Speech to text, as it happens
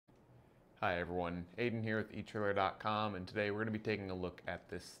Hi everyone, Aiden here with etrailer.com, and today we're going to be taking a look at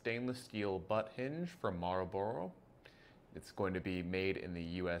this stainless steel butt hinge from Marlboro. It's going to be made in the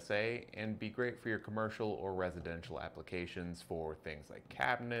USA and be great for your commercial or residential applications for things like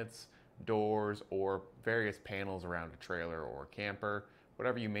cabinets, doors, or various panels around a trailer or camper.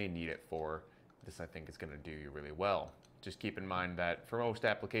 Whatever you may need it for, this I think is going to do you really well. Just keep in mind that for most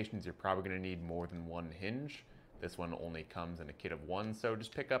applications you're probably going to need more than one hinge. This one only comes in a kit of one, so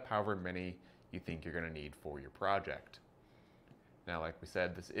just pick up however many you think you're going to need for your project. Now, like we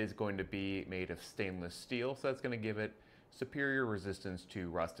said, this is going to be made of stainless steel, so that's going to give it superior resistance to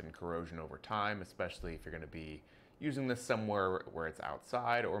rust and corrosion over time, especially if you're going to be using this somewhere where it's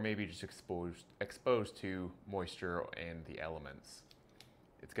outside or maybe just exposed to moisture and the elements.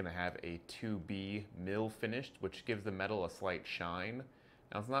 It's going to have a 2B mill finish, which gives the metal a slight shine.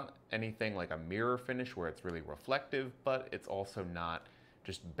 Now, it's not anything like a mirror finish where it's really reflective, but it's also not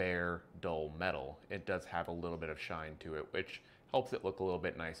just bare, dull metal. It does have a little bit of shine to it, which helps it look a little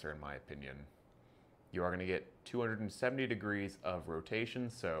bit nicer in my opinion. You are going to get 270 degrees of rotation,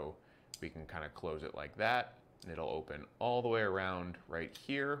 so we can kind of close it like that, and it'll open all the way around right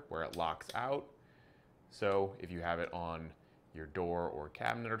here where it locks out. So if you have it on your door or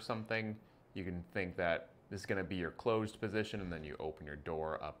cabinet or something, you can think that this is going to be your closed position, and then you open your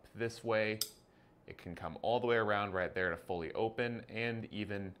door up this way. It can come all the way around right there to fully open, and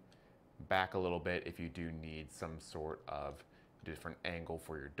even back a little bit if you do need some sort of different angle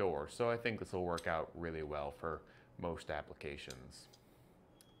for your door. So I think this will work out really well for most applications.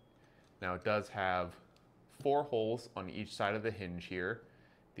 Now, it does have 4 holes on each side of the hinge here.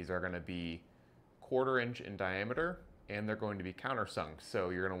 These are going to be 1/4 inch in diameter, and they're going to be countersunk. So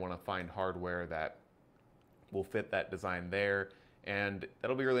you're going to want to find hardware that will fit that design there, and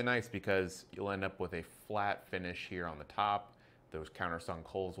that'll be really nice because you'll end up with a flat finish here on the top. Those countersunk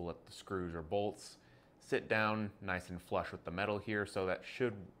holes will let the screws or bolts sit down nice and flush with the metal here, so that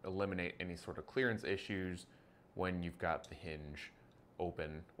should eliminate any sort of clearance issues when you've got the hinge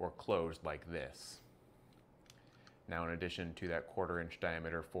open or closed like this. Now, in addition to that 1/4 inch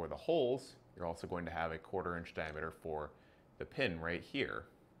diameter for the holes, you're also going to have a 1/4 inch diameter for the pin right here.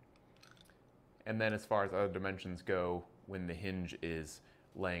 And then as far as other dimensions go, when the hinge is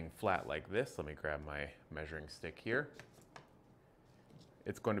laying flat like this, let me grab my measuring stick here.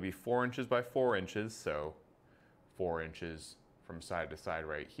 It's going to be 4 inches by 4 inches, so 4 inches from side to side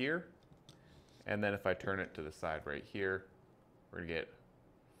right here. And then if I turn it to the side right here, we're going to get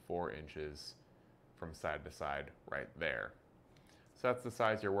 4 inches from side to side right there. So that's the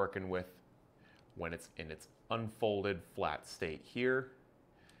size you're working with when it's in its unfolded flat state here.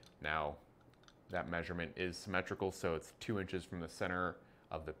 Now, that measurement is symmetrical, so it's 2 inches from the center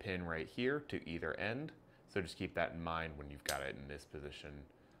of the pin right here to either end. So just keep that in mind when you've got it in this position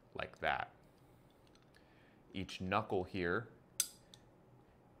like that. Each knuckle here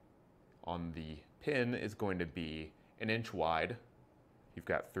on the pin is going to be 1 inch wide. You've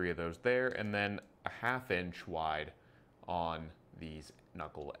got 3 of those there, and then a 1/2 inch wide on these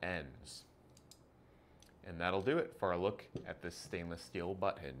knuckle ends. And that'll do it for a look at this stainless steel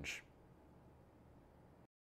butt hinge.